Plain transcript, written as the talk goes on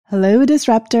Hello,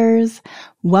 Disruptors.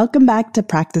 Welcome back to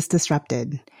Practice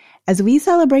Disrupted. As we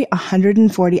celebrate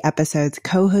 140 episodes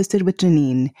co-hosted with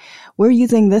Janine, we're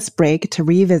using this break to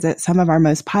revisit some of our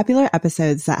most popular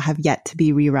episodes that have yet to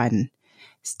be rerun.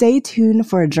 Stay tuned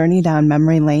for a journey down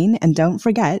memory lane, and don't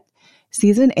forget,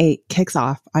 Season 8 kicks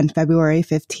off on February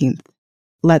 15th.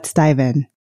 Let's dive in.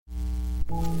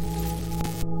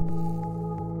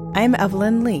 I'm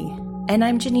Evelyn Lee. And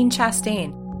I'm Janine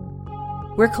Chastain.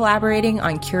 We're collaborating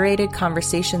on curated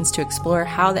conversations to explore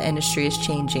how the industry is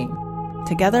changing.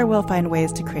 Together, we'll find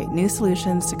ways to create new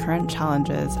solutions to current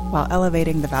challenges while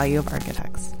elevating the value of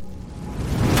architects.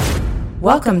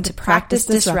 Welcome to Practice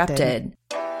Disrupted.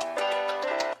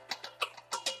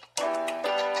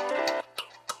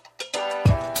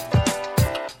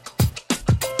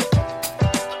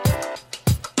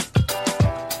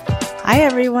 Hi,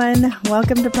 everyone.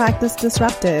 Welcome to Practice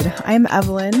Disrupted. I'm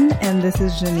Evelyn, and this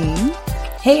is Janine.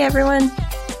 Hey, everyone.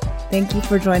 Thank you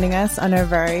for joining us on our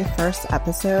very first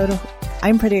episode.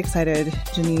 I'm pretty excited.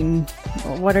 Janine,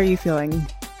 what are you feeling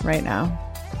right now?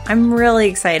 I'm really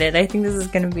excited. I think this is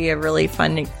going to be a really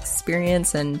fun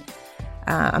experience, and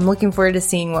I'm looking forward to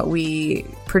seeing what we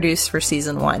produce for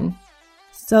Season 1.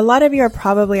 So a lot of you are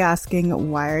probably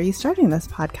asking, why are you starting this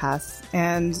podcast?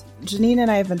 And Janine and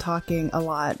I have been talking a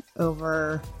lot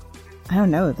over,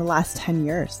 the last 10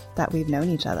 years that we've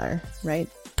known each other, right?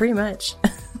 Pretty much.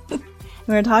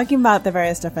 We're talking about the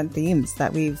various different themes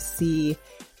that we see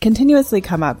continuously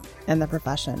come up in the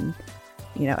profession.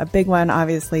 You know, a big one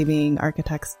obviously being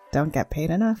architects don't get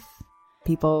paid enough.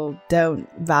 People don't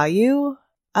value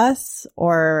us,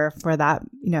 or for that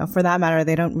matter,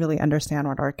 they don't really understand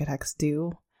what architects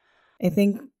do. I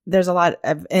think there's a lot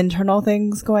of internal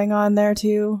things going on there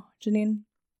too, Janine.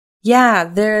 Yeah,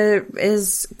 there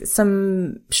is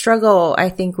some struggle, I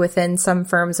think, within some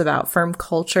firms about firm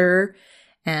culture,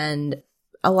 and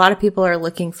a lot of people are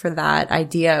looking for that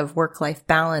idea of work-life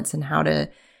balance and how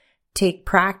to take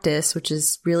practice, which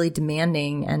is really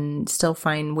demanding, and still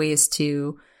find ways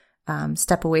to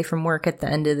step away from work at the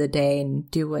end of the day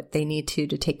and do what they need to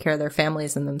take care of their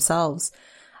families and themselves.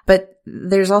 But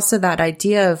there's also that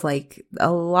idea of like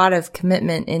a lot of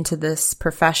commitment into this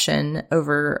profession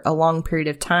over a long period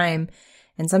of time.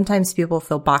 And sometimes people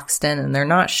feel boxed in and they're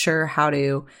not sure how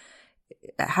to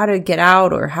get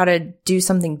out or how to do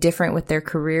something different with their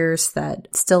careers that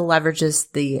still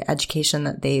leverages the education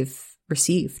that they've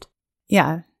received.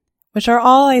 Yeah, which are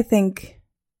all, I think,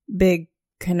 big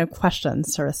kind of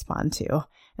questions to respond to.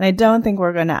 And I don't think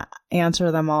we're going to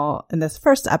answer them all in this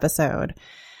first episode,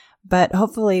 but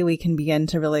hopefully we can begin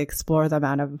to really explore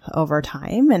them over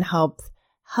time and help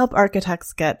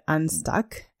architects get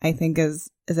unstuck, I think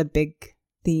is a big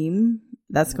theme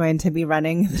that's going to be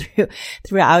running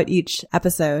throughout each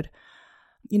episode.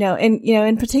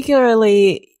 And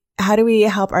particularly, how do we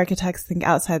help architects think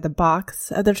outside the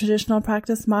box of the traditional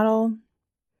practice model?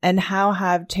 And how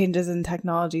have changes in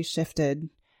technology shifted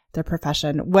the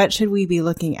profession? What should we be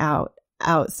looking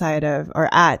outside of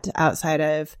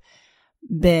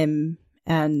BIM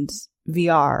and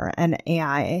VR and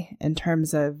AI in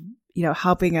terms of,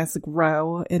 helping us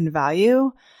grow in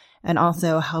value and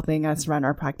also helping us run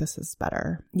our practices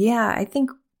better? Yeah, I think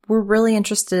we're really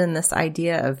interested in this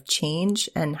idea of change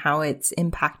and how it's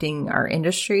impacting our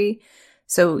industry.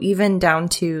 So even down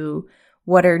to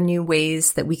what are new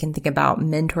ways that we can think about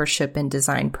mentorship and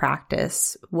design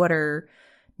practice? What are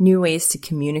new ways to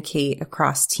communicate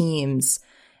across teams?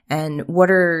 And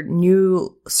what are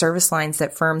new service lines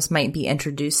that firms might be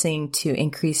introducing to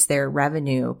increase their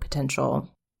revenue potential?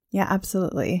 Yeah,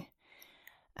 absolutely.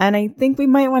 And I think we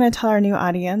might want to tell our new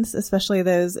audience, especially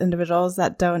those individuals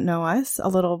that don't know us, a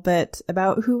little bit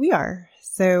about who we are.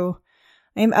 So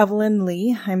I'm Evelyn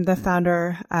Lee. I'm the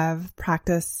founder of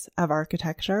Practice of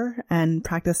Architecture, and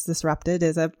Practice Disrupted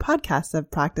is a podcast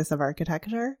of Practice of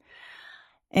Architecture.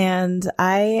 And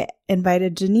I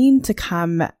invited Janine to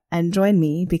come and join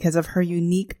me because of her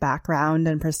unique background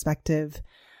and perspective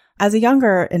as a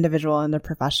younger individual in the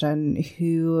profession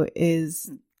who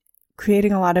is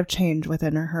creating a lot of change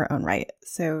within her own right.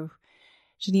 So,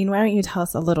 Janine, why don't you tell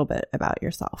us a little bit about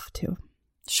yourself too?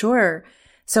 Sure.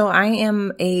 So I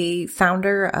am a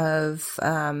founder of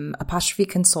Apostrophe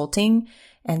Consulting,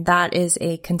 and that is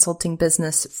a consulting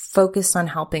business focused on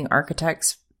helping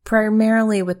architects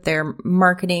primarily with their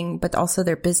marketing, but also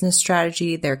their business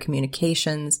strategy, their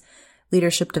communications,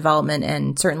 leadership development,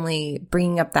 and certainly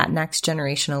bringing up that next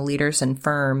generation of leaders and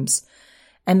firms.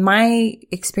 And my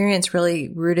experience really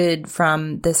rooted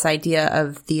from this idea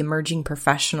of the emerging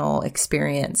professional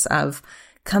experience of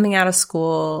coming out of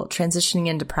school, transitioning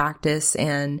into practice,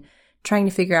 and trying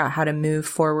to figure out how to move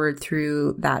forward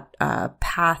through that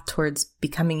path towards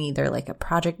becoming either like a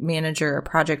project manager or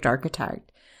project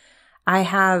architect. I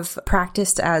have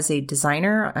practiced as a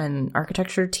designer on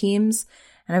architecture teams,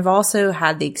 and I've also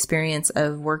had the experience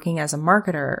of working as a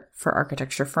marketer for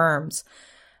architecture firms.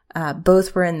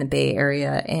 Both were in the Bay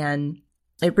Area, and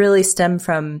it really stemmed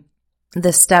from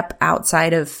the step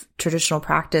outside of traditional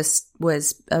practice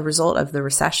was a result of the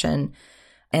recession.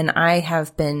 And I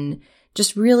have been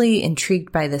just really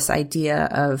intrigued by this idea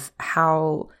of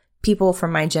how people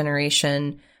from my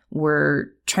generation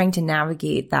were trying to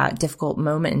navigate that difficult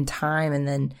moment in time. And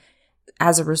then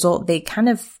as a result, they kind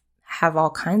of have all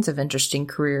kinds of interesting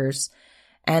careers.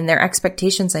 And their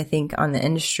expectations, I think, on the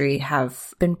industry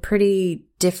have been pretty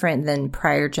different than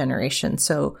prior generations.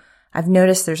 So I've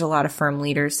noticed there's a lot of firm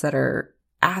leaders that are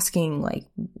asking, like,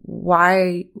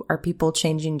 why are people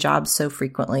changing jobs so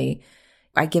frequently?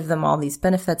 I give them all these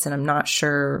benefits and I'm not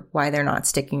sure why they're not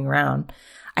sticking around.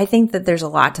 I think that there's a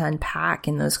lot to unpack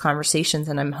in those conversations,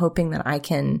 and I'm hoping that I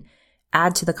can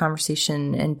add to the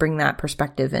conversation and bring that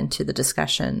perspective into the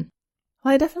discussion.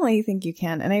 Well, I definitely think you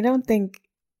can. And I don't think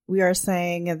we are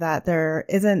saying that there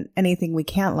isn't anything we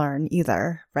can't learn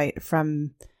either, right?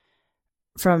 From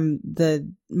the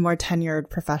more tenured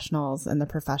professionals in the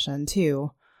profession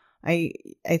too. I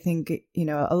think,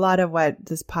 a lot of what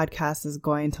this podcast is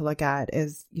going to look at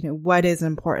is, what is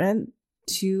important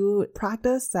to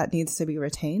practice that needs to be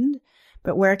retained,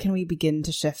 but where can we begin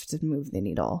to shift and move the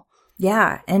needle?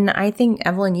 Yeah. And I think,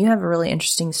 Evelyn, you have a really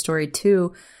interesting story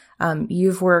too.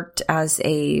 You've worked as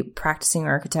a practicing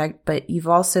architect, but you've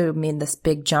also made this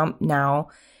big jump now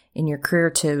in your career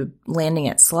to landing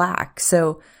at Slack.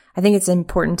 So I think it's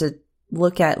important to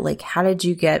look at, like, how did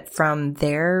you get from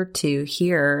there to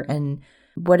here, and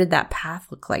what did that path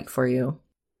look like for you?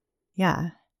 Yeah,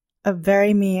 a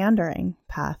very meandering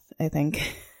path, I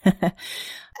think.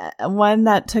 One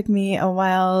that took me a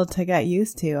while to get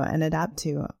used to and adapt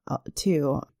to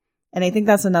too. And I think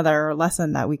that's another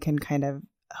lesson that we can kind of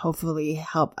hopefully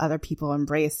help other people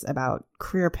embrace about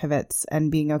career pivots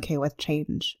and being okay with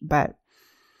change. But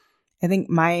I think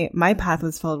my path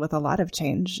was filled with a lot of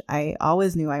change. I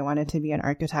always knew I wanted to be an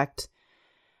architect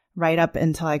right up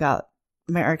until I got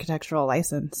my architectural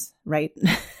license, right?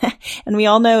 And we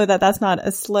all know that that's not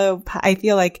a slow I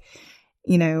feel like,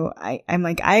 I'm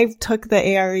like, I took the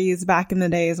AREs back in the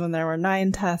days when there were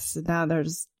 9 tests, and now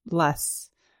there's less.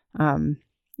 But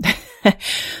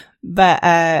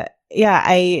yeah,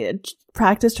 I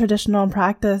practiced traditional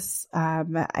practice.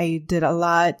 I did a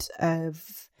lot of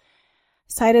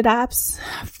cited apps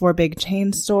for big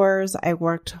chain stores. I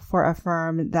worked for a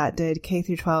firm that did K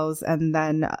through 12s and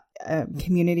then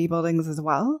community buildings as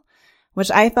well, which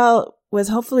I felt was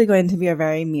hopefully going to be a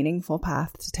very meaningful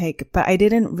path to take. But I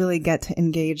didn't really get to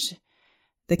engage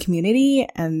the community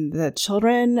and the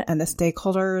children and the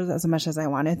stakeholders as much as I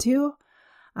wanted to.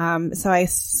 So I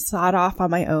sought off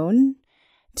on my own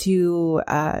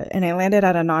and I landed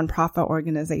at a nonprofit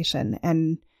organization.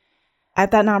 And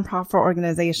at that nonprofit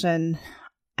organization,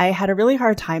 I had a really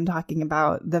hard time talking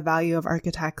about the value of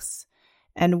architects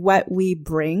and what we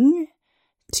bring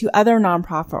to other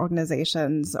nonprofit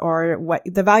organizations, or what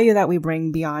the value that we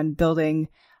bring beyond building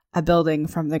a building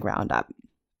from the ground up.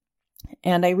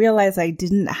 And I realized I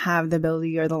didn't have the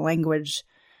ability or the language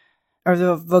or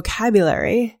the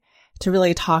vocabulary to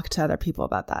really talk to other people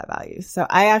about that value. So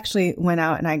I actually went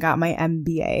out and I got my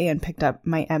MBA and picked up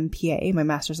my MPA, my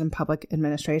Master's in Public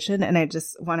Administration. And I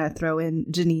just want to throw in,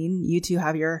 Janine, you two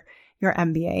have your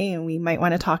MBA, and we might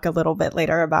want to talk a little bit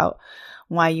later about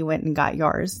why you went and got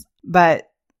yours. But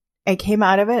I came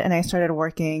out of it and I started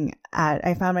working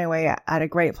I found my way at a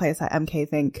great place at MK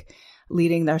Think,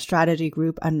 leading their strategy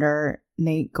group under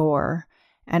Nate Gore.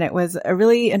 And it was a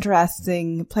really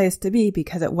interesting place to be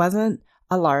because it wasn't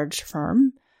a large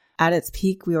firm. At its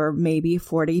peak, we were maybe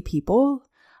 40 people,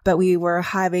 but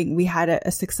we had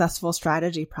a successful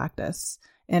strategy practice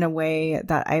in a way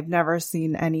that I've never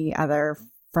seen any other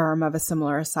firm of a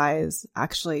similar size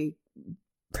actually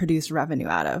produce revenue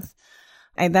out of.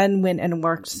 I then went and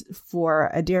worked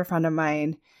for a dear friend of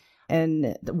mine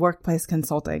in workplace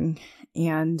consulting,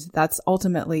 and that's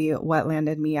ultimately what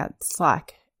landed me at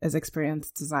Slack as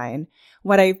experience design.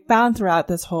 What I found throughout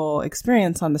this whole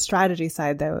experience on the strategy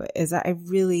side, though, is that I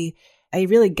really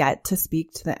get to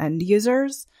speak to the end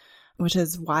users, which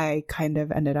is why I kind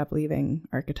of ended up leaving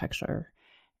architecture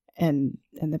in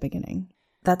the beginning.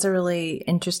 That's a really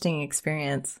interesting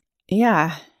experience.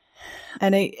 Yeah.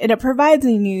 And it provides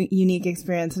a unique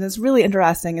experience. And it's really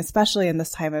interesting, especially in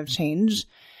this time of change,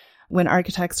 when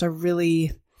architects are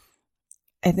really,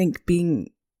 I think,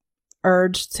 being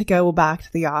urged to go back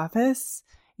to the office.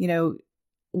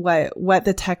 what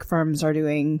the tech firms are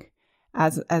doing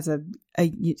as a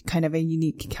kind of a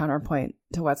unique counterpoint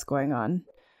to what's going on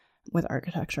with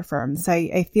architecture firms.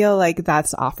 I feel like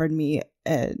that's offered me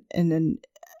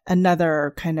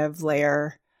another kind of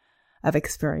layer of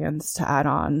experience to add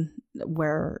on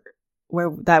where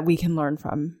that we can learn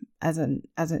from as an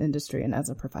industry and as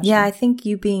a profession. Yeah, I think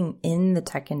you being in the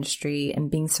tech industry and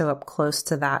being so up close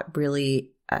to that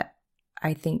really,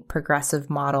 I think, progressive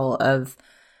model of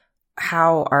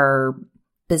how our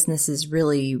business is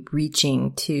really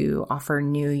reaching to offer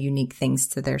new, unique things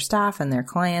to their staff and their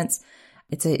clients.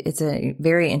 It's a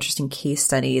very interesting case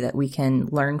study that we can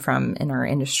learn from in our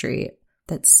industry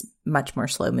that's much more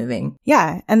slow moving.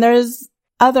 Yeah. And there's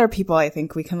other people I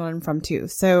think we can learn from too.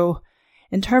 So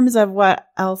in terms of what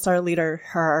else our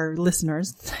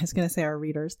listeners, I was going to say our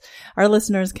readers, our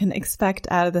listeners can expect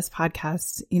out of this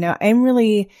podcast, I'm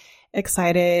really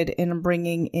excited in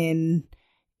bringing in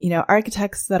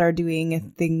architects that are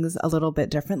doing things a little bit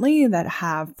differently, that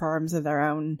have firms of their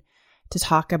own, to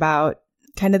talk about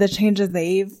kind of the changes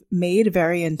they've made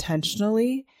very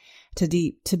intentionally to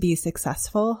be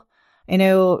successful. I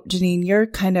know, Janine, you're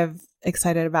kind of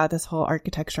excited about this whole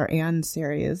Architecture And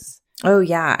series. Oh,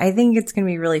 yeah. I think it's going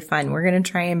to be really fun. We're going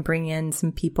to try and bring in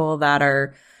some people that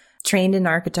are trained in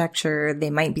architecture. They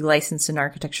might be licensed in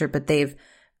architecture, but they've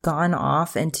gone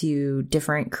off into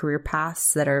different career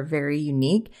paths that are very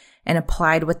unique and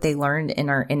applied what they learned in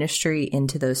our industry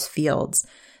into those fields.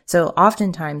 So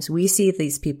oftentimes we see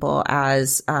these people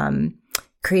as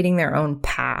creating their own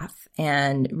path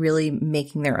and really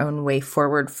making their own way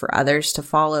forward for others to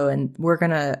follow. And we're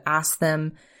going to ask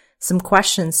them some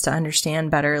questions to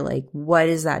understand better, like what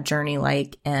is that journey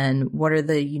like and what are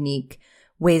the unique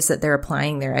ways that they're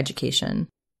applying their education.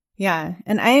 Yeah.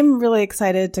 And I am really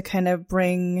excited to kind of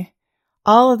bring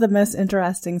all of the most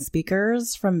interesting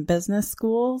speakers from business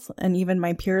schools and even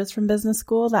my peers from business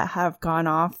school that have gone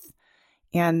off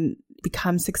and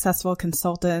become successful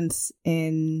consultants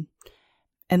in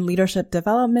leadership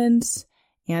development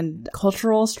and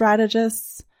cultural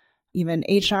strategists, even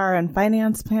HR and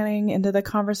finance planning into the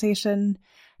conversation,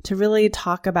 to really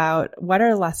talk about what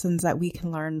are lessons that we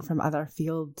can learn from other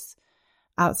fields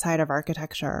outside of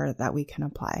architecture that we can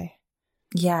apply.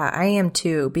 Yeah, I am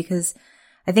too, because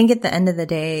I think at the end of the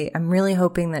day, I'm really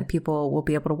hoping that people will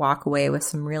be able to walk away with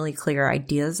some really clear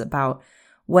ideas about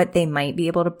what they might be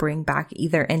able to bring back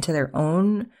either into their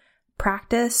own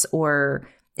practice, or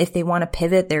if they want to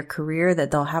pivot their career,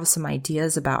 that they'll have some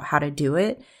ideas about how to do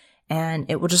it. And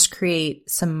it will just create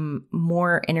some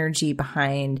more energy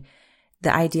behind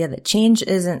the idea that change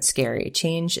isn't scary.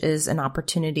 Change is an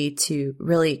opportunity to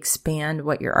really expand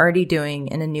what you're already doing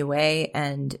in a new way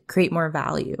and create more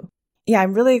value. Yeah,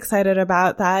 I'm really excited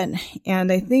about that.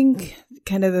 And I think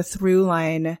kind of the through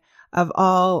line of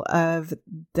all of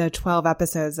the 12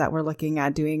 episodes that we're looking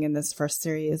at doing in this first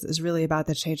series is really about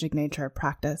the changing nature of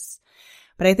practice.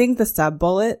 But I think the sub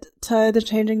bullet to the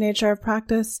changing nature of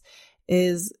practice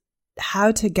is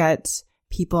how to get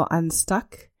people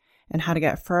unstuck and how to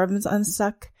get firms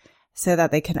unstuck so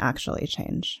that they can actually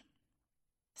change.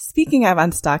 Speaking of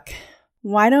unstuck,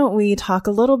 why don't we talk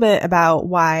a little bit about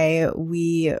why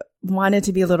we wanted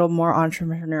to be a little more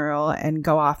entrepreneurial and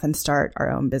go off and start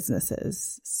our own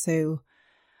businesses. So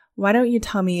why don't you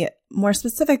tell me more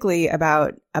specifically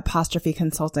about Apostrophe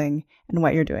Consulting and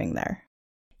what you're doing there?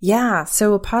 Yeah,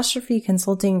 so Apostrophe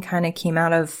Consulting kind of came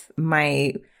out of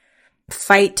my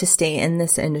fight to stay in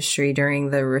this industry during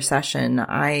the recession.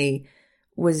 I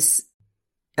was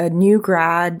a new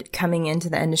grad coming into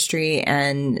the industry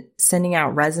and sending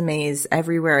out resumes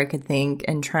everywhere I could think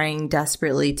and trying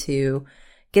desperately to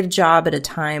get a job at a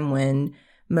time when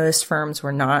most firms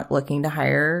were not looking to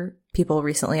hire people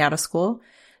recently out of school.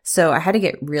 So I had to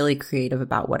get really creative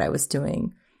about what I was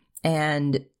doing.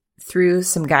 And through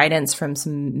some guidance from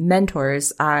some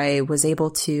mentors, I was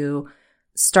able to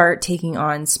start taking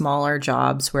on smaller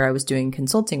jobs where I was doing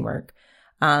consulting work.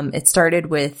 It started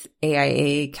with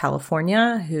AIA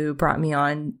California, who brought me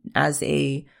on as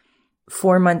a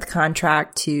 4-month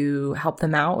contract to help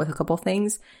them out with a couple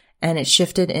things. And it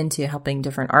shifted into helping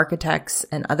different architects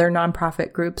and other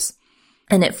nonprofit groups.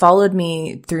 And it followed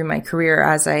me through my career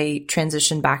as I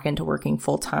transitioned back into working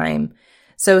full time.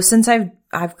 So since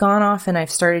I've gone off and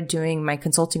I've started doing my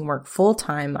consulting work full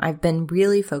time, I've been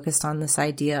really focused on this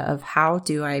idea of how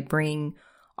do I bring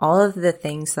all of the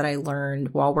things that I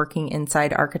learned while working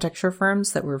inside architecture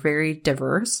firms that were very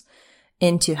diverse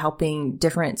into helping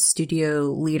different studio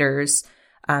leaders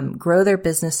grow their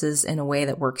businesses in a way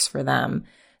that works for them.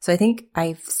 So I think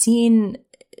I've seen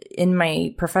in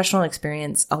my professional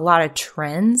experience a lot of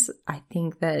trends. I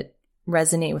think that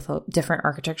resonate with different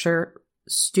architecture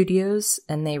studios,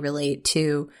 and they relate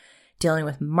to dealing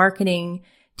with marketing,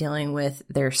 dealing with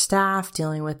their staff,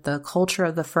 dealing with the culture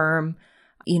of the firm,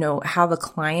 how the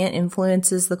client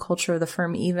influences the culture of the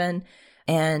firm even.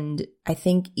 And I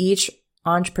think each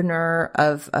entrepreneur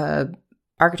of a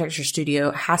architecture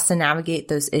studio has to navigate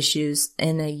those issues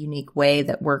in a unique way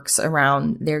that works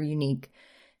around their unique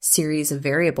series of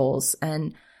variables.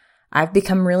 And I've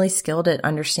become really skilled at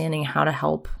understanding how to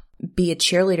help be a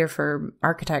cheerleader for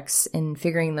architects in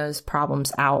figuring those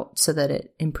problems out so that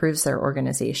it improves their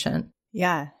organization.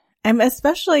 Yeah. And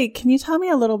especially, can you tell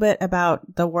me a little bit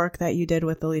about the work that you did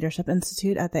with the Leadership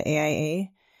Institute at the AIA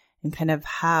and kind of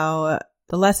how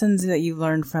the lessons that you've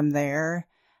learned from there,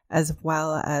 as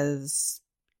well as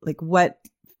like what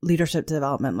leadership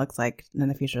development looks like in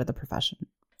the future of the profession?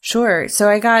 Sure. So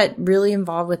I got really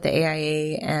involved with the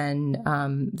AIA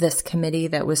and this committee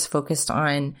that was focused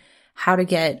on how to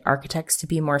get architects to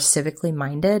be more civically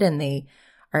minded. And they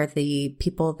are the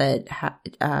people that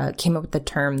came up with the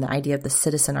term, the idea of the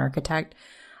citizen architect,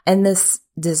 and this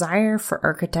desire for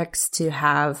architects to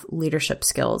have leadership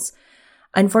skills.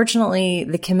 Unfortunately,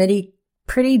 the committee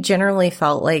pretty generally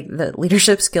felt like the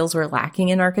leadership skills were lacking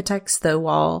in architects, though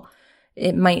while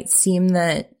it might seem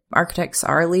that architects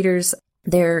are leaders,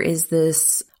 there is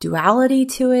this duality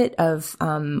to it of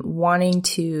wanting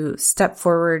to step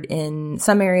forward in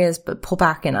some areas but pull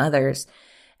back in others.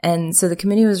 And so the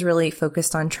committee was really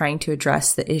focused on trying to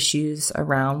address the issues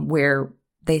around where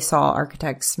they saw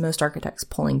most architects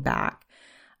pulling back,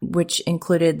 which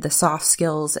included the soft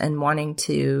skills and wanting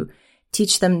to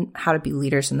teach them how to be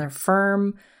leaders in their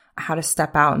firm, how to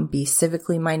step out and be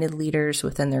civically minded leaders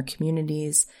within their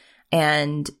communities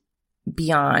and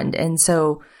beyond. And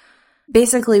so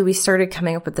basically we started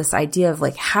coming up with this idea of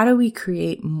like, how do we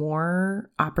create more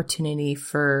opportunity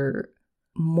for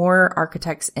more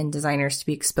architects and designers to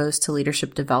be exposed to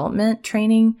leadership development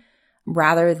training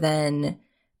rather than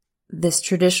this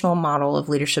traditional model of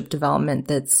leadership development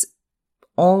that's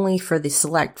only for the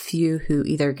select few who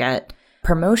either get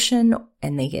promotion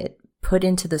and they get put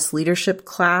into this leadership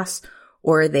class,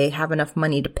 or they have enough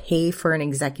money to pay for an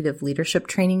executive leadership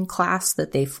training class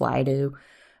that they fly to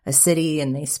a city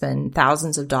and they spend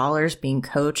thousands of dollars being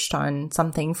coached on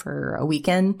something for a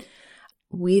weekend.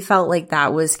 We felt like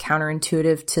that was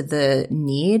counterintuitive to the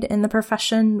need in the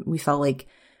profession. We felt like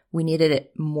we needed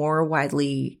it more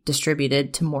widely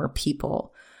distributed to more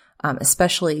people,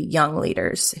 especially young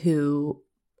leaders who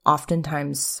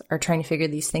oftentimes are trying to figure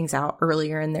these things out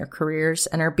earlier in their careers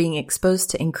and are being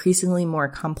exposed to increasingly more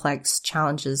complex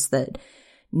challenges that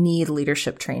need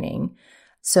leadership training.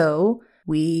 So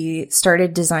we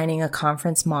started designing a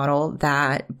conference model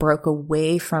that broke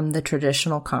away from the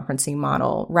traditional conferencing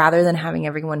model. Rather than having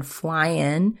everyone fly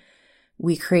in,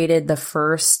 we created the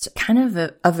first kind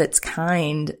of its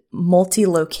kind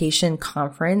multi-location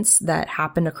conference that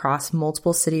happened across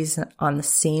multiple cities on the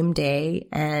same day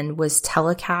and was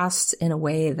telecast in a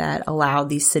way that allowed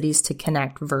these cities to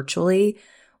connect virtually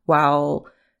while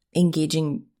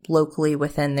engaging locally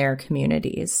within their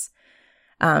communities.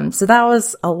 So that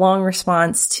was a long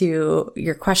response to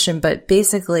your question, but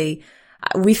basically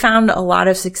we found a lot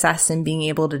of success in being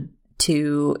able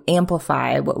to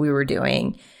amplify what we were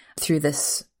doing through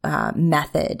this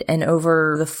method. And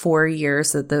over the 4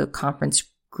 years that the conference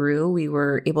grew, we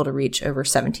were able to reach over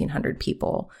 1,700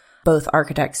 people, both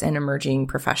architects and emerging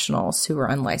professionals who were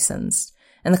unlicensed.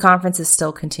 And the conference is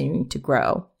still continuing to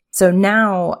grow. So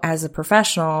now as a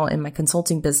professional in my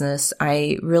consulting business,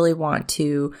 I really want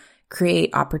to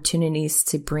create opportunities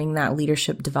to bring that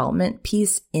leadership development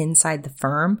piece inside the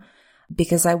firm,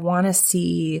 because I want to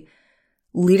see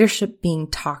leadership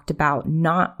being talked about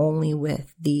not only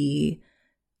with the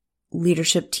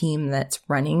leadership team that's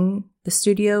running the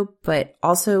studio, but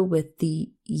also with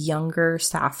the younger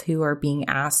staff who are being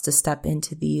asked to step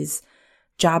into these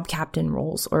job captain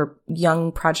roles or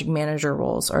young project manager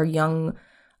roles or young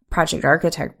project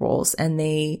architect roles. And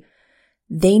they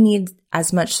need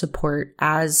as much support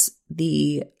as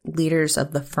the leaders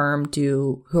of the firm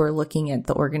do who are looking at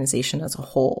the organization as a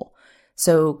whole.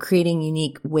 So creating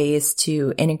unique ways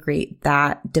to integrate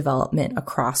that development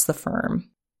across the firm.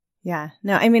 Yeah.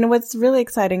 No, I mean, what's really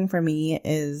exciting for me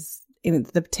is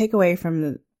the takeaway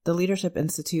from the Leadership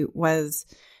Institute was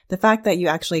the fact that you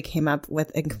actually came up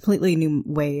with a completely new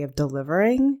way of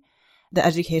delivering the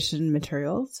education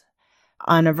materials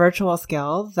on a virtual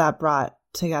scale that brought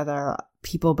together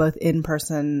people both in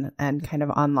person and kind of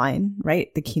online,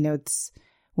 right? The keynotes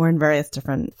were in various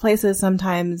different places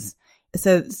sometimes.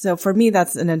 So for me,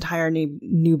 that's an entire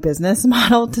new business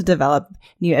model to develop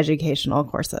new educational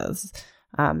courses.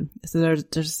 So there's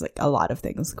just like a lot of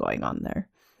things going on there.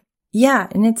 Yeah.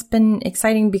 And it's been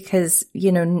exciting because,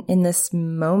 in this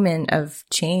moment of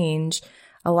change,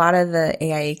 a lot of the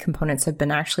AIA components have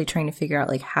been actually trying to figure out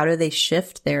like, how do they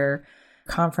shift their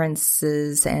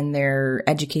conferences and their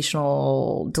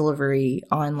educational delivery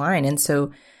online? And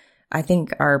so I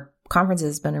think our conference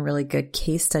has been a really good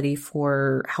case study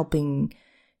for helping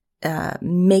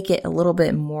make it a little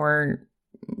bit more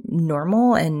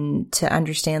normal and to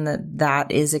understand that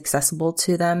that is accessible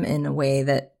to them in a way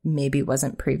that maybe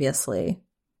wasn't previously.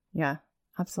 Yeah,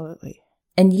 absolutely.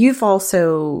 And you've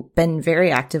also been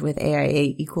very active with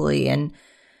AIA equally and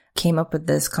came up with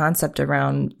this concept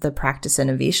around the Practice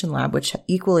Innovation Lab, which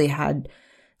equally had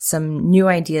some new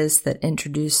ideas that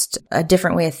introduced a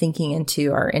different way of thinking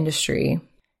into our industry.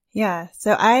 Yeah.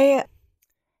 So I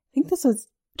think this was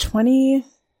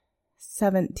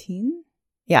 2017.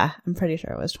 Yeah, I'm pretty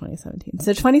sure it was 2017.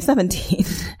 So 2017,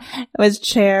 I was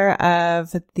chair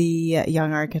of the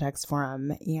Young Architects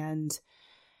Forum, and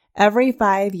every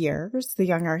 5 years, the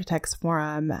Young Architects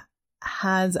Forum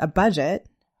has a budget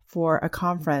for a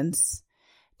conference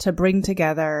to bring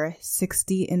together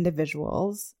 60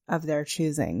 individuals of their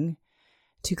choosing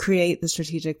to create the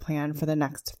strategic plan for the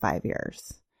next 5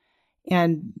 years.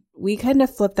 And we kind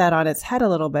of flipped that on its head a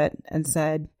little bit and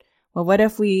said, well, what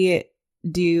if we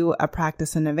do a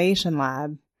Practice Innovation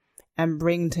Lab and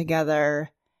bring together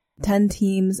 10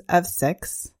 teams of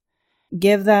 6,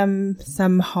 give them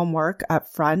some homework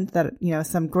up front that,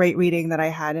 some great reading that I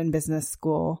had in business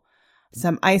school,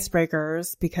 some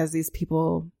icebreakers, because these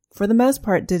people, for the most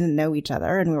part, didn't know each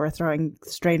other, and we were throwing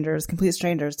complete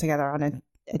strangers together on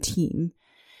a team,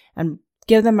 and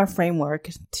give them a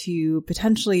framework to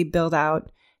potentially build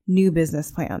out new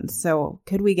business plans. So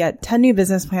could we get 10 new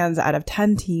business plans out of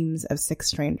 10 teams of 6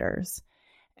 strangers?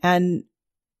 And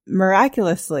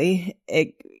miraculously,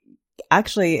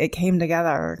 it came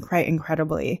together quite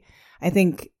incredibly. I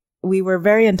think we were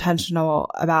very intentional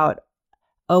about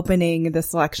opening the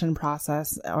selection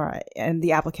process and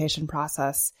the application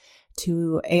process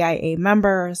to AIA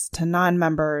members, to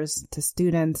non-members, to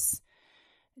students,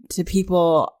 to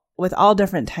people with all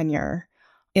different tenure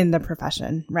in the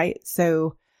profession, right?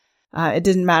 So it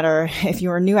didn't matter if you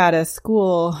were new out of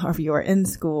school or if you were in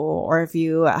school or if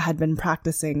you had been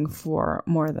practicing for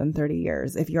more than 30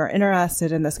 years. If you're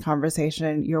interested in this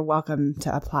conversation, you're welcome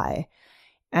to apply.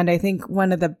 And I think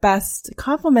one of the best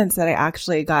compliments that I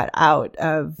actually got out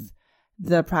of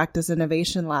the Practice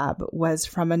Innovation Lab was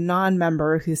from a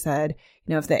non-member who said,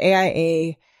 if the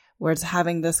AIA was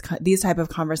having these type of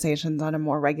conversations on a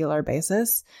more regular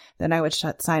basis, then I would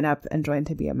sign up and join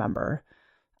to be a member.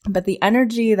 But the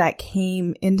energy that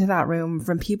came into that room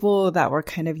from people that were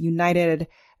kind of united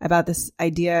about this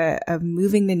idea of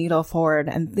moving the needle forward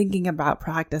and thinking about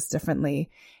practice differently,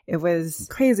 it was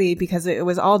crazy because it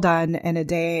was all done in a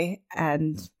day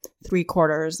and 3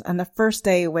 quarters. And the first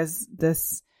day was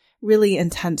this really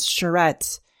intense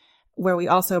charrette where we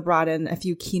also brought in a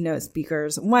few keynote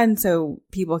speakers. 1, so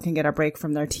people can get a break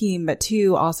from their team, but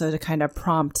 2, also to kind of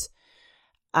prompt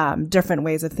different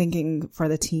ways of thinking for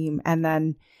the team. And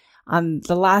then on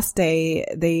the last day,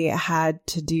 they had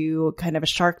to do kind of a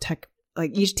Shark Tank,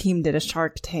 like each team did a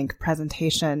Shark Tank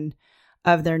presentation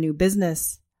of their new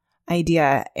business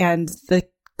idea. And the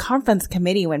conference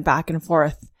committee went back and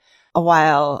forth a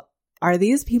while. Are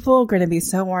these people going to be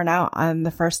so worn out on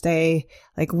the first day?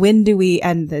 Like, when do we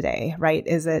end the day, right?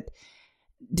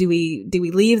 Do we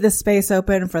leave the space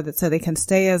open so they can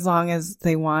stay as long as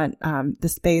they want? The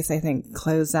space, I think,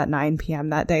 closed at 9 p.m.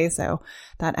 that day. So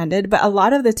that ended. But a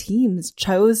lot of the teams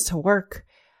chose to work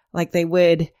like they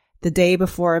would the day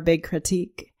before a big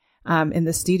critique, in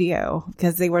the studio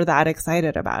because they were that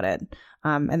excited about it.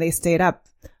 And they stayed up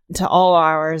to all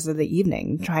hours of the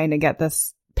evening trying to get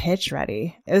this pitch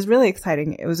ready. It was really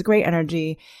exciting. It was a great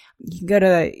energy. You can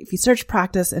if you search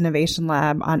Practice Innovation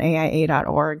Lab on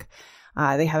AIA.org,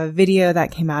 they have a video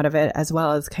that came out of it as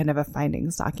well as kind of a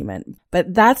findings document.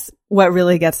 But that's what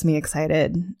really gets me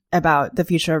excited about the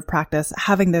future of practice,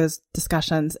 having those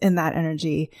discussions in that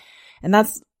energy. And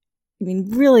that's,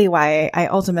 really why I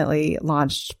ultimately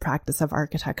launched Practice of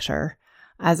Architecture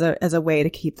as a way to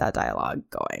keep that dialogue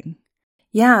going.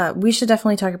 Yeah, we should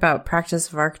definitely talk about Practice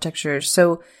of Architecture.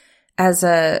 So I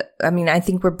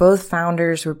think we're both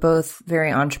founders. We're both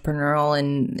very entrepreneurial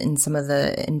in some of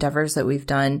the endeavors that we've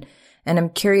done. And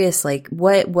I'm curious,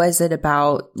 what was it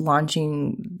about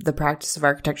launching the Practice of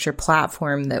Architecture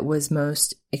platform that was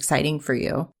most exciting for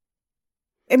you?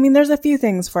 There's a few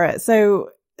things for it.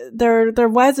 So there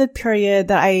was a period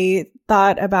that I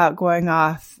thought about going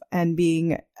off and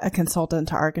being a consultant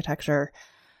to architecture.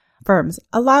 firms,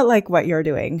 a lot like what you're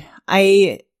doing.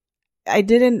 I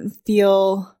didn't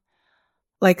feel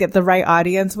like the right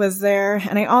audience was there.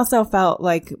 And I also felt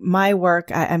like my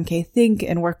work at MK Think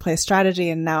and workplace strategy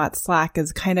and now at Slack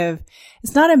is kind of,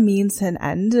 it's not a means to an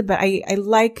end, but I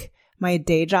like my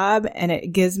day job and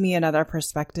it gives me another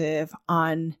perspective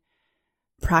on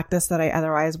practice that I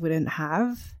otherwise wouldn't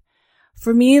have.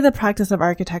 For me, the practice of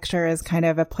architecture is kind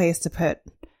of a place to put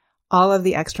all of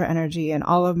the extra energy and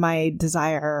all of my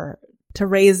desire to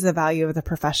raise the value of the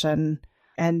profession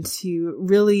and to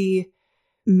really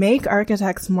make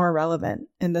architects more relevant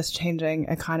in this changing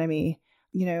economy.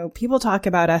 You know, people talk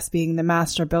about us being the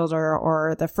master builder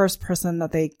or the first person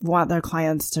that they want their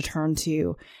clients to turn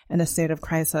to in a state of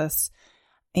crisis.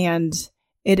 And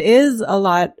it is a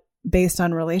lot based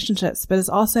on relationships, but it's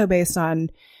also based on,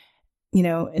 you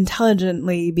know,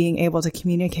 intelligently being able to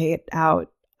communicate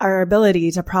out our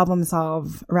ability to problem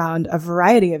solve around a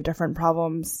variety of different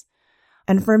problems.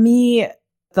 And for me,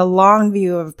 the long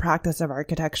view of practice of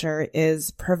architecture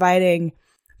is providing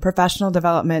professional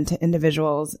development to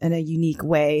individuals in a unique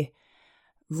way,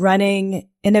 running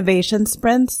innovation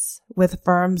sprints with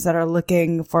firms that are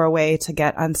looking for a way to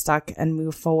get unstuck and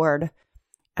move forward.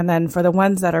 And then for the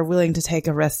ones that are willing to take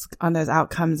a risk on those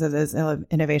outcomes of those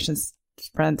innovation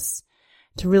sprints,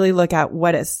 to really look at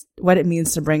what it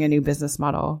means to bring a new business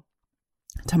model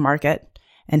to market.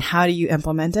 And how do you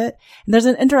implement it? And there's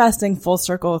an interesting full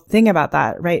circle thing about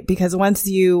that, right? Because if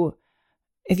you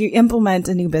implement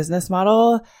a new business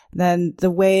model, then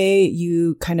the way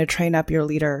you kind of train up your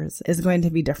leaders is going to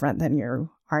be different than you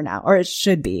are now, or it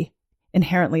should be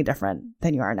inherently different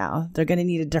than you are now. They're going to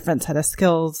need a different set of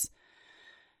skills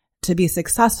to be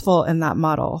successful in that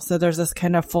model. So there's this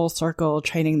kind of full circle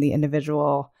training the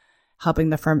individual,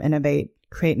 helping the firm innovate,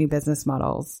 create new business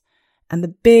models. And the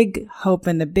big hope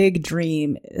and the big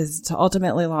dream is to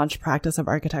ultimately launch practice of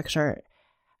architecture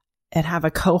and have a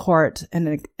cohort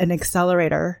and an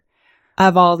accelerator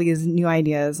of all these new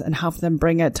ideas and help them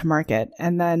bring it to market.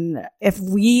 And then if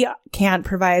we can't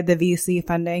provide the VC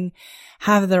funding,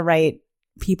 have the right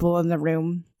people in the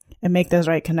room and make those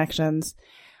right connections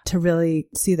to really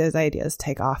see those ideas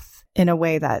take off in a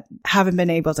way that haven't been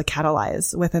able to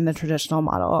catalyze within the traditional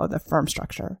model of the firm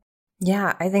structure.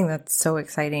 Yeah, I think that's so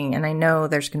exciting. And I know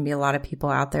there's going to be a lot of people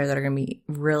out there that are going to be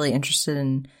really interested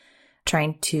in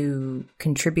trying to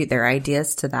contribute their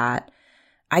ideas to that.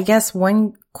 I guess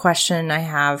one question I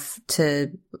have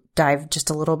to dive just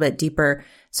a little bit deeper.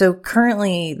 So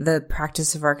currently the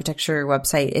Practice of Architecture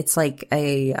website, it's like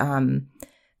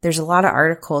there's a lot of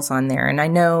articles on there. And I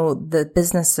know the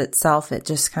business itself, it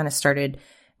just kind of started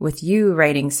with you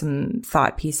writing some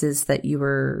thought pieces that you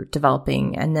were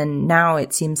developing. And then now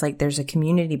it seems like there's a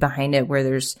community behind it where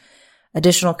there's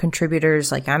additional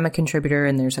contributors, like I'm a contributor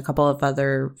and there's a couple of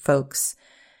other folks.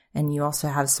 And you also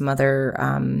have some other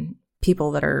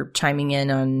people that are chiming in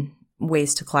on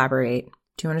ways to collaborate.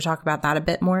 Do you want to talk about that a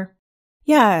bit more?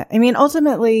 Yeah. I mean,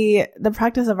 ultimately, the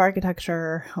practice of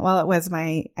architecture, while it was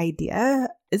my idea,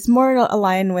 it's more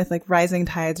aligned with like rising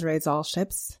tides raise all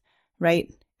ships,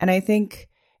 right? And I think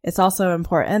it's also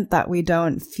important that we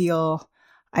don't feel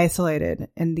isolated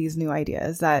in these new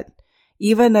ideas, that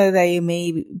even though they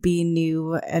may be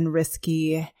new and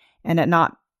risky and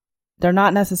they're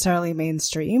not necessarily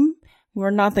mainstream,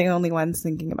 we're not the only ones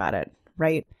thinking about it,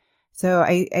 right? So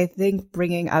I think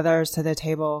bringing others to the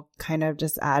table kind of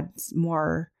just adds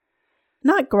more,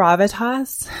 not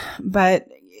gravitas, but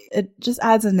it just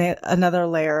adds another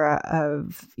layer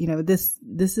of, you know, this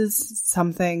is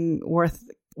something worth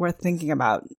thinking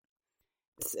about.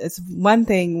 It's one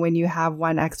thing when you have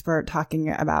one expert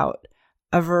talking about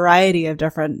a variety of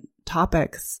different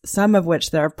topics, some of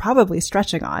which they're probably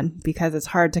stretching on because it's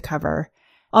hard to cover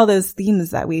all those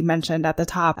themes that we mentioned at the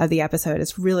top of the episode.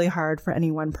 It's really hard for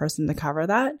any one person to cover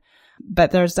that,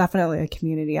 but there's definitely a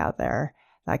community out there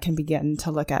that can begin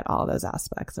to look at all those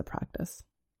aspects of practice.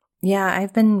 Yeah,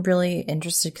 I've been really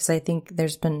interested because I think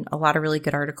there's been a lot of really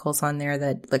good articles on there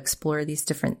that explore these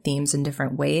different themes in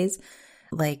different ways.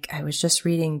 Like I was just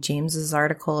reading James's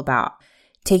article about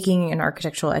taking an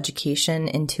architectural education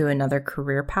into another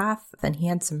career path, and he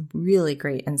had some really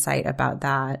great insight about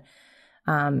that.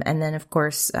 And then, of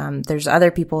course, there's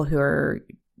other people who are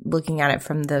looking at it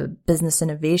from the business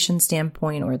innovation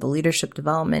standpoint or the leadership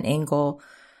development angle.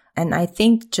 And I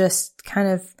think just kind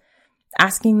of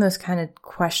asking those kind of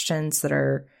questions that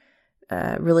are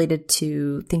related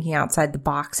to thinking outside the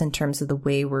box in terms of the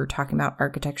way we're talking about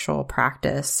architectural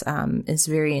practice is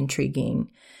very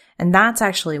intriguing. And that's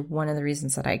actually one of the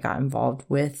reasons that I got involved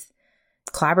with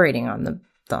collaborating on the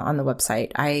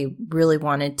website. I really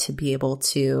wanted to be able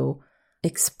to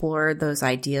explore those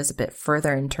ideas a bit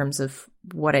further in terms of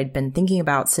what I'd been thinking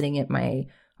about sitting at my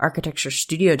architecture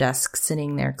studio desk,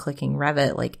 sitting there clicking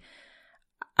Revit. Like,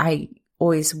 I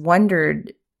always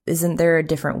wondered, isn't there a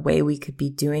different way we could be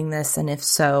doing this? And if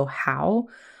so, how?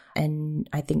 And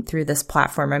I think through this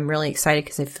platform, I'm really excited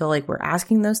because I feel like we're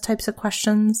asking those types of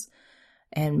questions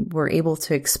and we're able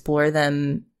to explore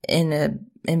them in an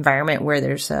environment where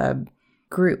there's a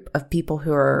group of people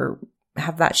who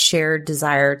have that shared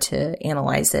desire to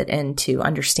analyze it and to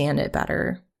understand it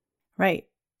better. Right.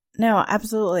 No,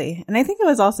 absolutely. And I think it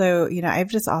was also, I've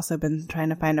just also been trying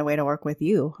to find a way to work with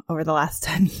you over the last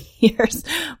 10 years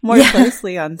more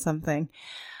closely on something.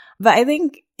 But I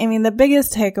think, the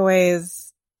biggest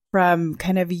takeaways from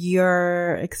kind of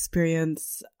your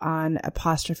experience on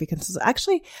apostrophe consulting,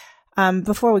 actually,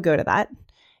 before we go to that,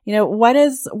 what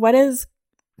is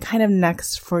kind of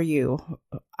next for you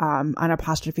on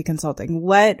apostrophe consulting?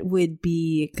 What would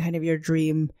be kind of your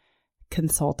dream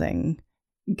consulting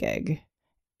gig?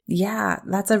 Yeah,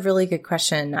 that's a really good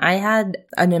question. I had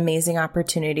an amazing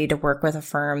opportunity to work with a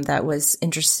firm that was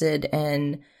interested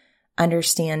in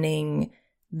understanding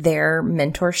their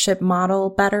mentorship model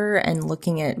better and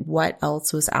looking at what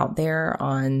else was out there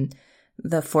on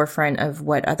the forefront of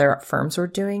what other firms were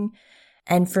doing.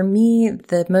 And for me,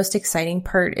 the most exciting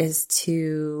part is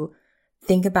to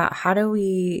think about how do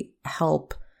we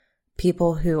help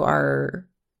people who are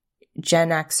Gen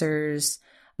Xers,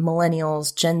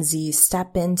 millennials, Gen Z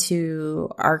step into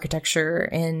architecture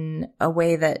in a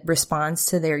way that responds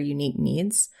to their unique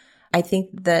needs. I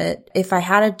think that if I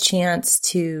had a chance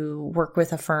to work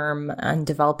with a firm on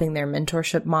developing their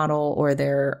mentorship model or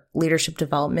their leadership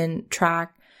development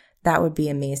track, that would be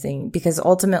amazing. Because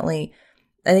ultimately,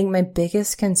 I think my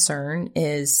biggest concern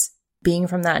is being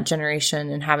from that generation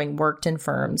and having worked in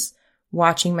firms,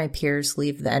 watching my peers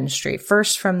leave the industry.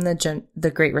 First, from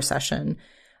the Great Recession,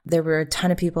 there were a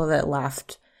ton of people that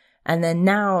left. And then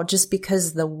now, just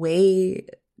because the way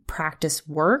practice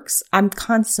works, I'm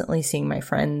constantly seeing my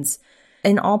friends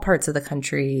in all parts of the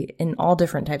country, in all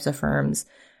different types of firms,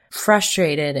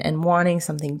 frustrated and wanting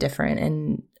something different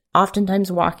and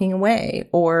oftentimes walking away.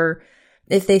 Or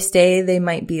if they stay, they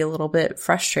might be a little bit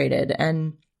frustrated.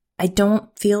 And I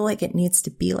don't feel like it needs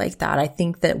to be like that. I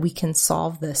think that we can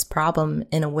solve this problem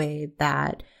in a way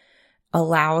that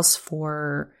allows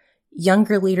for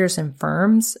younger leaders in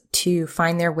firms to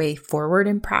find their way forward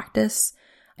in practice.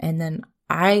 And then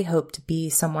I hope to be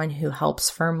someone who helps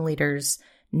firm leaders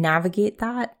navigate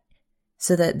that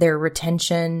so that their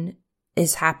retention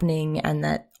is happening and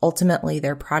that ultimately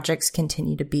their projects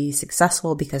continue to be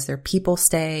successful because their people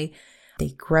stay, they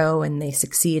grow and they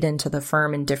succeed into the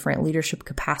firm in different leadership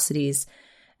capacities.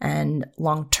 And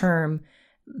long term,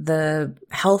 the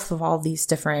health of all these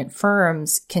different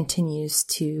firms continues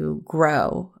to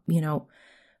grow.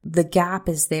 The gap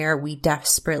is there. We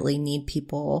desperately need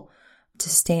people to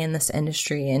stay in this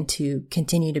industry and to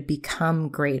continue to become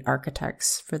great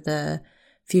architects for the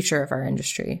future of our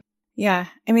industry. Yeah.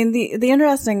 The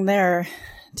interesting there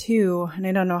too, and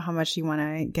I don't know how much you want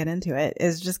to get into it,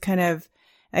 is just kind of,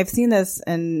 I've seen this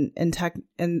in tech,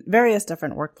 in various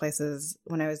different workplaces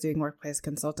when I was doing workplace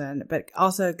consultant, but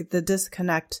also the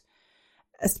disconnect,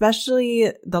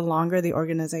 especially the longer the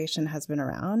organization has been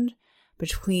around,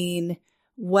 between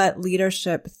what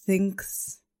leadership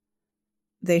thinks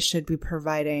they should be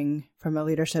providing from a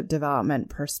leadership development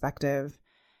perspective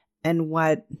and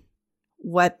what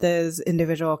those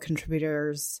individual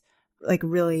contributors like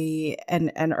really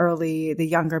and early, the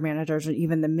younger managers or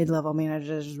even the mid-level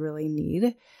managers really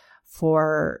need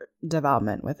for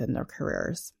development within their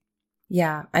careers.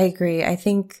 Yeah, I agree. I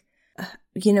think,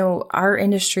 our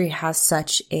industry has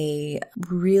such a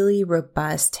really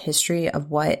robust history of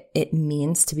what it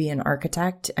means to be an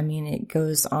architect. It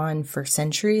goes on for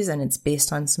centuries and it's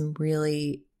based on some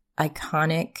really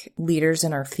iconic leaders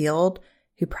in our field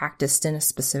who practiced in a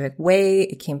specific way.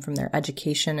 It came from their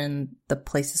education and the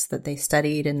places that they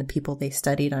studied and the people they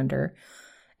studied under.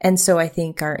 And so I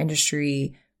think our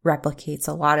industry replicates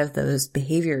a lot of those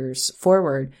behaviors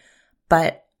forward.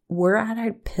 But we're at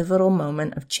a pivotal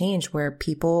moment of change where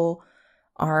people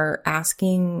are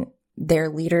asking their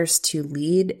leaders to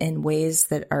lead in ways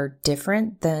that are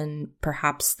different than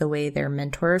perhaps the way their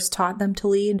mentors taught them to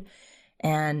lead.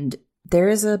 And there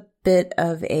is a bit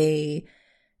of a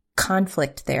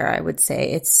conflict there, I would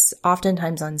say. It's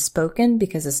oftentimes unspoken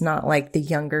because it's not like the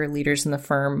younger leaders in the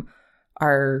firm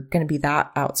are going to be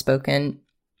that outspoken.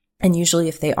 And usually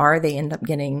if they are, they end up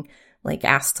getting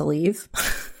asked to leave.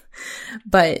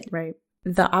 But right.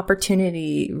 The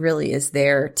opportunity really is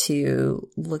there to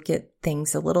look at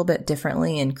things a little bit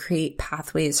differently and create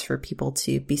pathways for people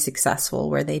to be successful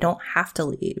where they don't have to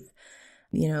leave.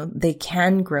 They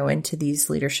can grow into these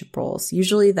leadership roles.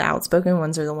 Usually the outspoken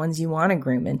ones are the ones you want to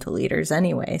groom into leaders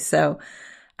anyway. So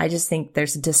I just think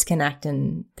there's a disconnect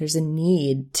and there's a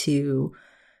need to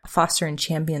foster and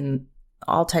champion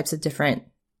all types of different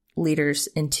leaders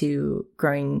into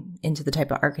growing into the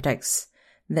type of architects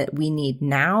that we need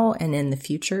now and in the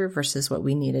future versus what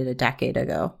we needed a decade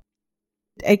ago.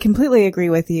 I completely agree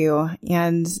with you.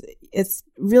 And it's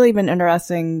really been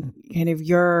interesting, kind of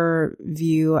your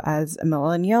view as a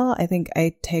millennial. I think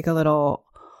I take a little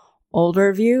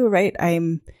older view, right?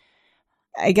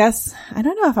 I guess, I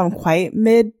don't know if I'm quite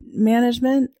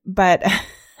mid-management, but,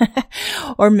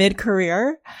 or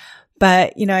mid-career,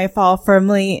 but, I fall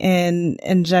firmly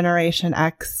in Generation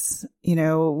X.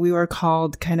 We were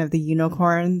called kind of the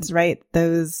unicorns, right?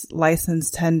 Those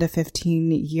licensed 10 to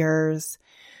 15 years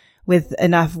with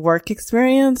enough work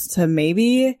experience to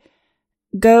maybe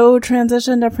go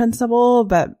transition to principal,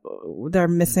 but they're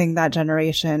missing that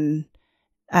generation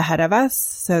ahead of us.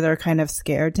 So they're kind of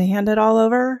scared to hand it all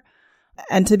over.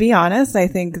 And to be honest, I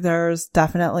think there's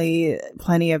definitely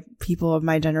plenty of people of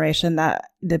my generation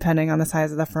that, depending on the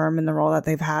size of the firm and the role that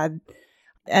they've had,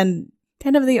 and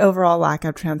kind of the overall lack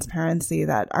of transparency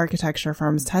that architecture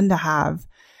firms tend to have,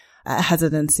 a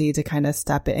hesitancy to kind of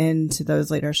step into those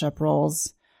leadership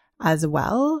roles as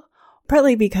well,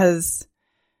 partly because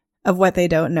of what they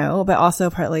don't know, but also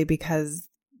partly because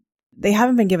they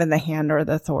haven't been given the hand or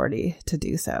the authority to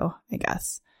do so, I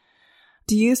guess.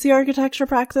 Do you see architecture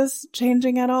practice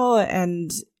changing at all?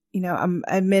 And,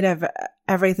 amid of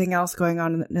everything else going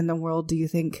on in the world, do you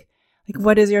think,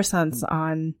 what is your sense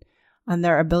on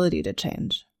their ability to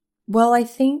change? Well, I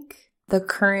think the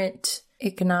current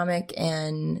economic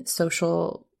and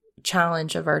social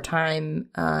challenge of our time,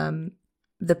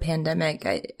 the pandemic,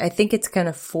 I think it's going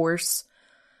to force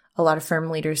a lot of firm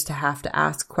leaders to have to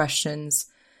ask questions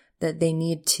that they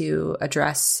need to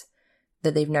address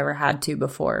that they've never had to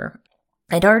before.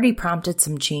 I'd already prompted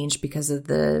some change because of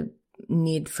the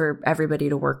need for everybody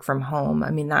to work from home.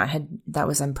 I mean, that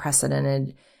was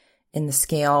unprecedented in the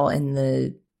scale and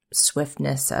the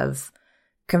swiftness of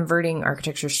converting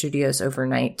architecture studios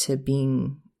overnight to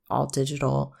being all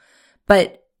digital.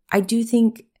 But I do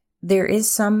think there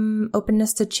is some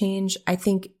openness to change. I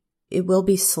think it will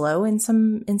be slow in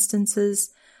some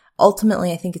instances.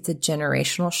 Ultimately, I think it's a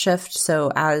generational shift.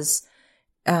 So as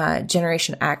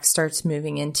Generation X starts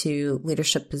moving into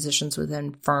leadership positions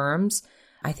within firms,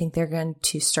 I think they're going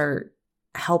to start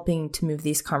helping to move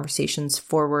these conversations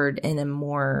forward in a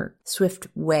more swift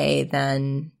way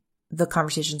than the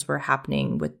conversations were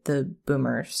happening with the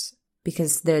boomers,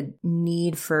 because the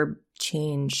need for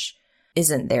change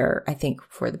isn't there, I think,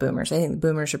 for the boomers. I think the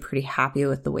boomers are pretty happy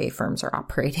with the way firms are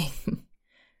operating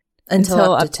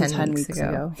until up to 10 weeks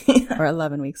ago. Or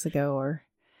 11 weeks ago,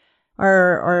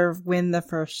 or when the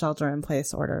first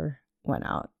shelter-in-place order went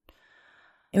out.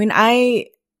 I mean,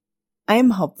 I'm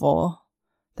hopeful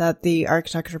that the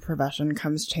architecture profession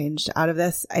comes changed out of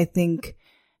this. I think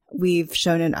we've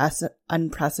shown an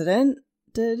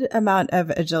unprecedented amount of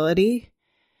agility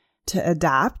to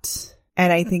adapt.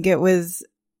 And I think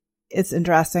it's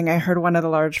interesting. I heard one of the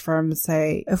large firms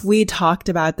say, if we talked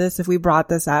about this, if we brought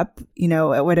this up,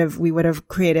 we would have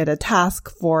created a task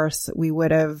force. We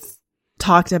would have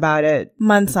talked about it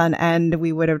months on end.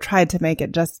 We would have tried to make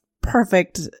it just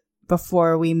perfect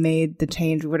before we made the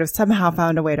change. We would have somehow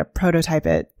found a way to prototype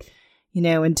it.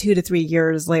 In 2 to 3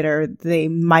 years later, they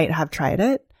might have tried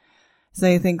it. So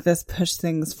I think this pushed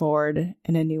things forward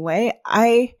in a new way.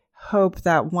 I hope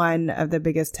that one of the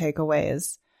biggest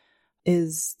takeaways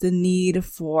is the need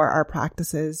for our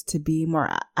practices to be more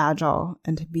agile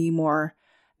and to be more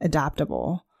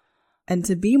adaptable and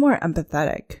to be more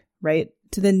empathetic, right,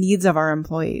 to the needs of our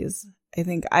employees. I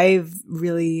think I'm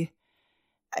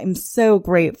so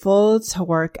grateful to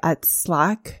work at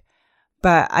Slack,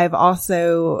 but I've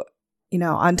also,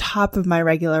 on top of my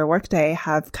regular workday,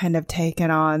 have kind of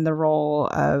taken on the role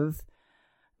of,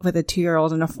 with a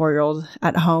 2-year-old and a 4-year-old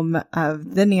at home,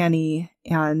 of the nanny.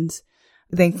 And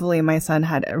thankfully, my son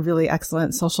had a really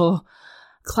excellent social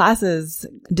classes,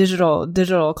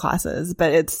 digital classes,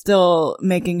 but it's still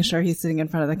making sure he's sitting in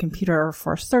front of the computer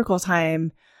for circle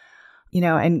time,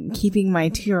 and keeping my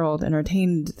 2-year-old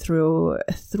entertained through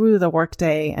the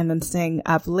workday, and then staying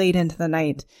up late into the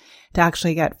night to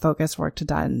actually get focused work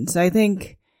done. So I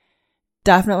think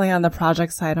definitely on the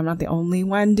project side, I'm not the only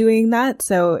one doing that.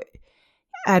 So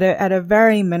at a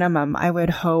very minimum, I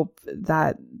would hope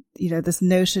that, this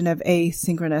notion of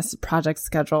asynchronous project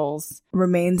schedules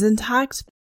remains intact.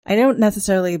 I don't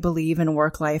necessarily believe in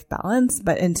work-life balance,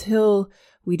 but until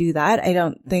we do that, I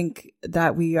don't think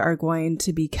that we are going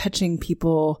to be catching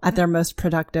people at their most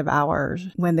productive hours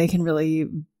when they can really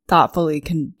thoughtfully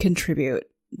contribute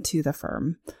to the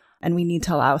firm. And we need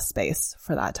to allow space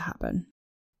for that to happen.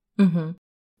 Mm-hmm.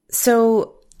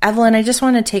 So, Evelyn, I just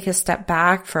want to take a step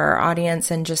back for our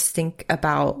audience and just think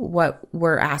about what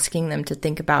we're asking them to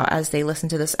think about as they listen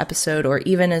to this episode, or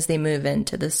even as they move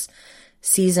into this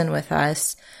season with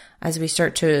us, as we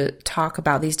start to talk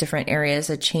about these different areas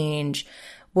of change.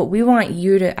 What we want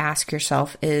you to ask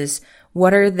yourself is,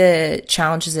 what are the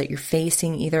challenges that you're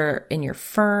facing either in your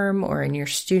firm or in your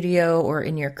studio or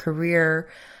in your career?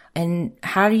 And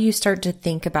how do you start to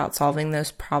think about solving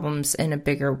those problems in a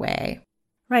bigger way?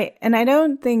 Right. And I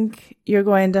don't think you're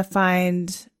going to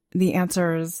find the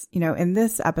answers, in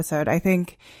this episode. I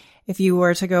think if you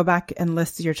were to go back and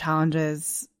list your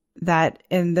challenges, that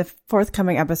in the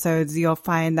forthcoming episodes, you'll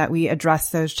find that we address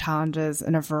those challenges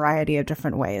in a variety of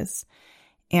different ways.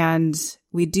 And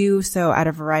we do so at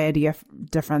a variety of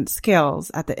different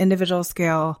scales, at the individual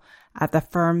scale, at the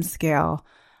firm scale.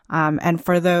 And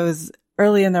for those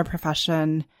early in their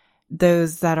profession,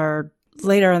 those that are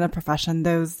later in the profession,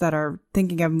 those that are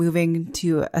thinking of moving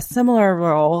to a similar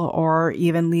role or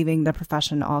even leaving the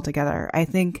profession altogether. I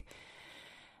think,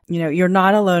 you're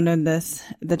not alone in this.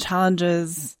 The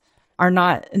challenges are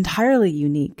not entirely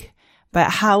unique, but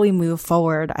how we move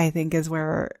forward, I think, is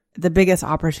where the biggest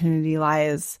opportunity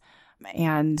lies.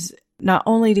 And not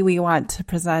only do we want to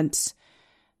present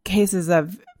cases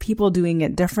of people doing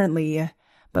it differently,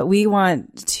 but we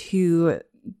want to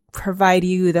provide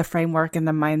you the framework and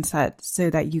the mindset so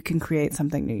that you can create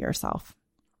something new yourself.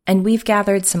 And we've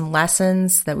gathered some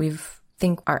lessons that we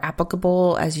think are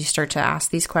applicable as you start to ask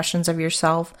these questions of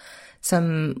yourself,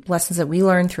 some lessons that we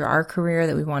learned through our career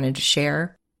that we wanted to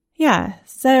share. Yeah.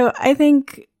 So I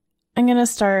think I'm going to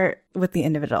start with the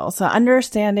individual. So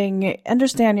understand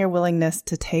your willingness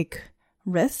to take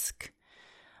risk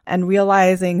and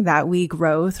realizing that we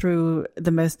grow through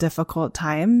the most difficult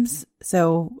times.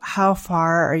 So how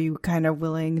far are you kind of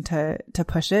willing to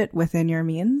push it within your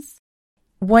means?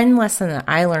 One lesson that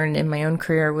I learned in my own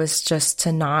career was just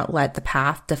to not let the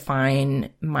path define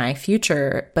my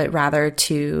future, but rather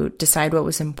to decide what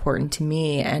was important to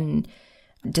me and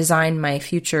design my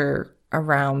future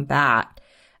around that.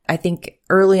 I think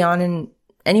early on in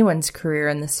anyone's career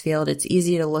in this field, it's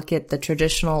easy to look at the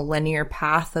traditional linear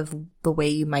path of the way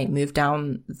you might move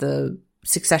down the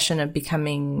succession of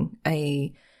becoming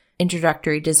a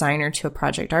introductory designer to a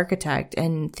project architect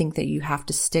and think that you have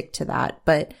to stick to that.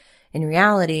 But in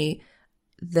reality,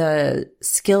 the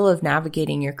skill of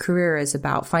navigating your career is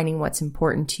about finding what's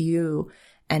important to you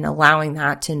and allowing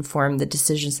that to inform the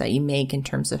decisions that you make in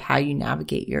terms of how you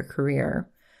navigate your career.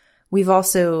 We've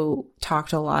also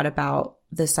talked a lot about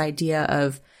this idea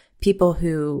of people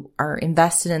who are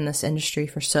invested in this industry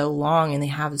for so long and they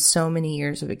have so many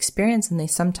years of experience, and they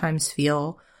sometimes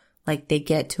feel like they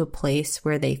get to a place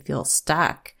where they feel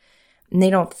stuck and they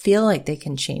don't feel like they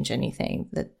can change anything,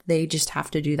 that they just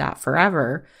have to do that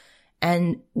forever.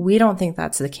 And we don't think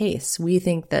that's the case. We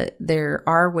think that there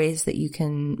are ways that you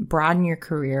can broaden your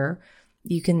career.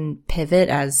 You can pivot,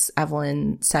 as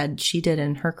Evelyn said she did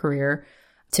in her career,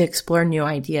 to explore new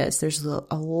ideas. There's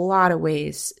a lot of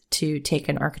ways to take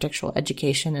an architectural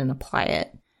education and apply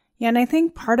it. Yeah, and I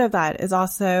think part of that is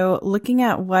also looking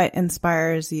at what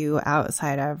inspires you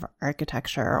outside of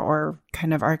architecture or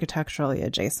kind of architecturally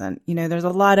adjacent. There's a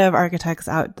lot of architects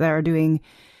out there doing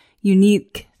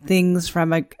unique things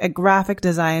from a graphic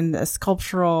design, a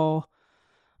sculptural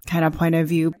kind of point of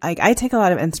view. I take a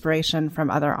lot of inspiration from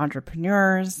other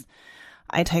entrepreneurs.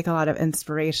 I take a lot of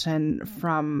inspiration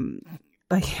from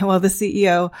the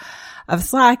CEO of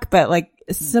Slack, but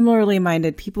similarly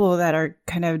minded people that are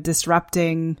kind of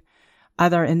disrupting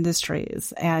other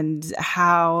industries, and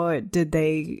how did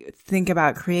they think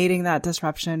about creating that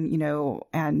disruption,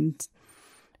 and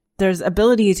there's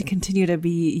ability to continue to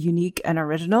be unique and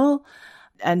original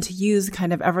and to use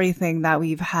kind of everything that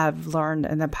we have learned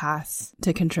in the past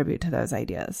to contribute to those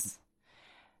ideas.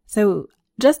 So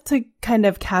just to kind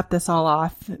of cap this all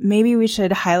off, maybe we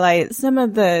should highlight some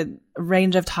of the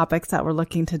range of topics that we're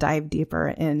looking to dive deeper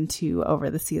into over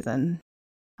the season.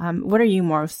 What are you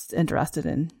most interested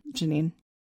in, Janine?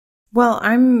 Well,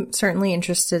 I'm certainly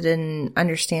interested in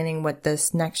understanding what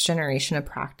this next generation of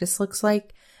practice looks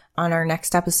like. On our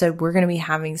next episode, we're going to be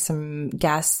having some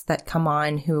guests that come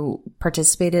on who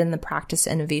participated in the Practice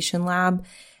Innovation Lab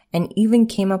and even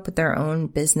came up with their own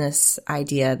business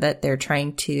idea that they're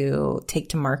trying to take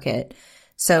to market.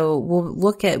 So we'll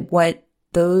look at what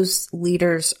those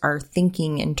leaders are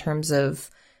thinking in terms of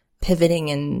pivoting,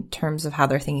 in terms of how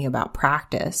they're thinking about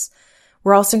practice.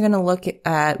 We're also going to look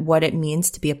at what it means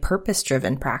to be a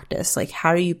purpose-driven practice. Like,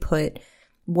 how do you put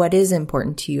what is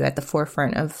important to you at the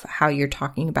forefront of how you're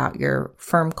talking about your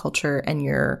firm culture and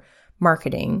your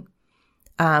marketing?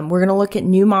 We're going to look at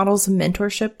new models of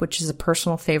mentorship, which is a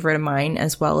personal favorite of mine,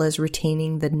 as well as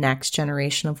retaining the next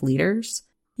generation of leaders.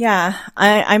 Yeah,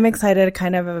 I'm excited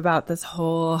kind of about this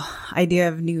whole idea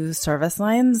of new service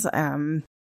lines.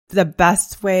 The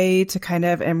best way to kind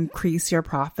of increase your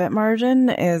profit margin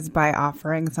is by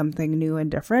offering something new and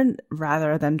different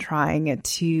rather than trying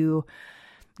to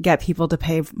get people to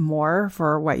pay more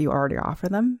for what you already offer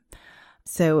them.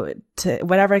 So to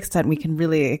whatever extent we can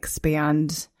really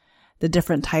expand the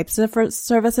different types of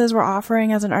services we're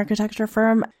offering as an architecture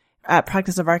firm. At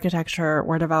Practice of Architecture,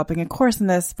 we're developing a course in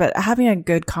this, but having a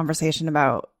good conversation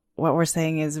about what we're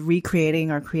saying is recreating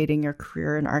or creating your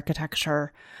career in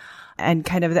architecture, and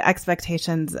kind of the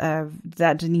expectations of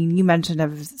that, Janine, you mentioned,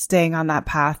 of staying on that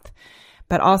path,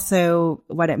 but also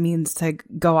what it means to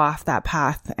go off that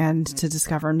path and to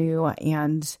discover new,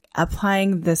 and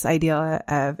applying this idea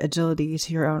of agility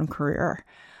to your own career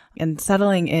and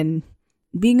settling in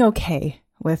being okay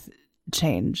with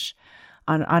change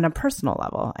on a personal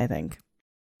level, I think.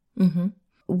 Mm-hmm.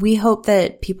 We hope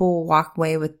that people will walk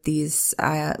away with these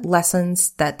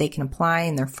lessons that they can apply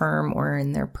in their firm or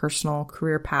in their personal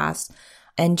career paths,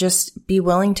 and just be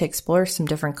willing to explore some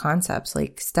different concepts,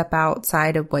 like step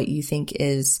outside of what you think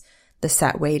is the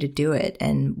set way to do it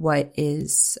and what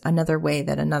is another way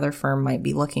that another firm might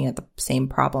be looking at the same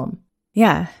problem.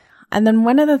 Yeah. And then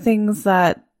one of the things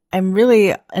that I'm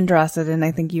really interested in,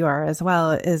 I think you are as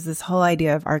well, is this whole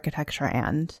idea of architecture.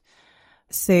 And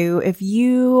so if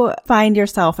you find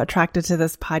yourself attracted to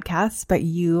this podcast, but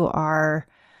you are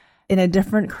in a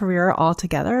different career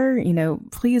altogether,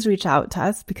 please reach out to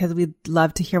us because we'd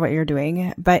love to hear what you're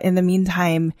doing. But in the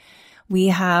meantime, we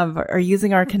are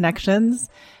using our connections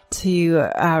to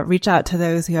reach out to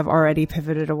those who have already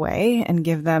pivoted away and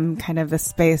give them kind of the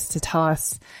space to tell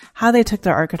us how they took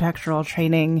their architectural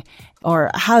training or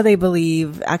how they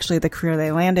believe actually the career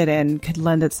they landed in could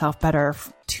lend itself better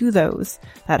to those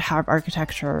that have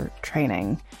architecture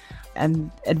training,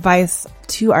 and advice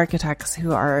to architects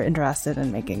who are interested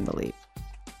in making the leap.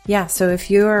 Yeah. So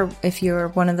if you're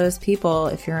one of those people,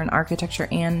 if you're an architecture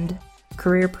and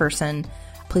career person,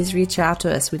 please reach out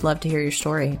to us. We'd love to hear your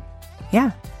story.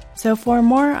 Yeah. So for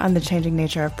more on the changing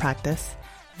nature of practice,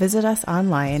 visit us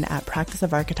online at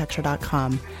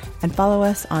practiceofarchitecture.com and follow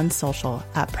us on social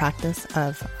at Practice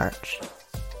of Arch.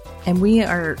 And we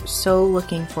are so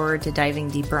looking forward to diving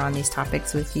deeper on these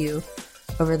topics with you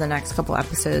over the next couple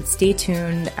episodes. Stay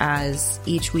tuned as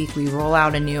each week we roll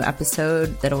out a new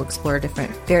episode that'll explore a different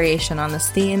variation on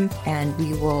this theme, and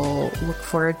we will look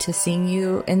forward to seeing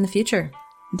you in the future.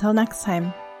 Until next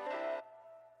time.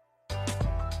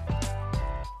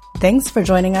 Thanks for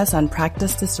joining us on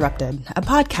Practice Disrupted, a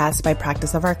podcast by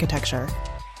Practice of Architecture.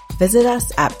 Visit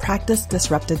us at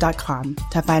practicedisrupted.com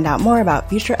to find out more about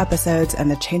future episodes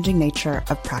and the changing nature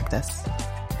of practice.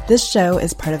 This show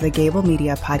is part of the Gable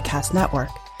Media Podcast Network.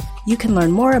 You can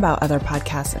learn more about other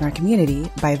podcasts in our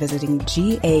community by visiting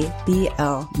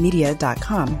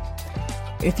gablmedia.com.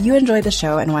 If you enjoy the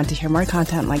show and want to hear more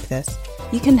content like this,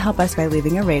 you can help us by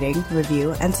leaving a rating,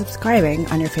 review, and subscribing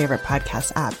on your favorite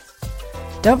podcast app.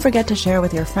 Don't forget to share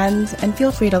with your friends, and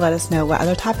feel free to let us know what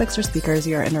other topics or speakers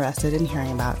you are interested in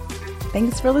hearing about.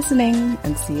 Thanks for listening,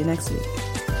 and see you next week.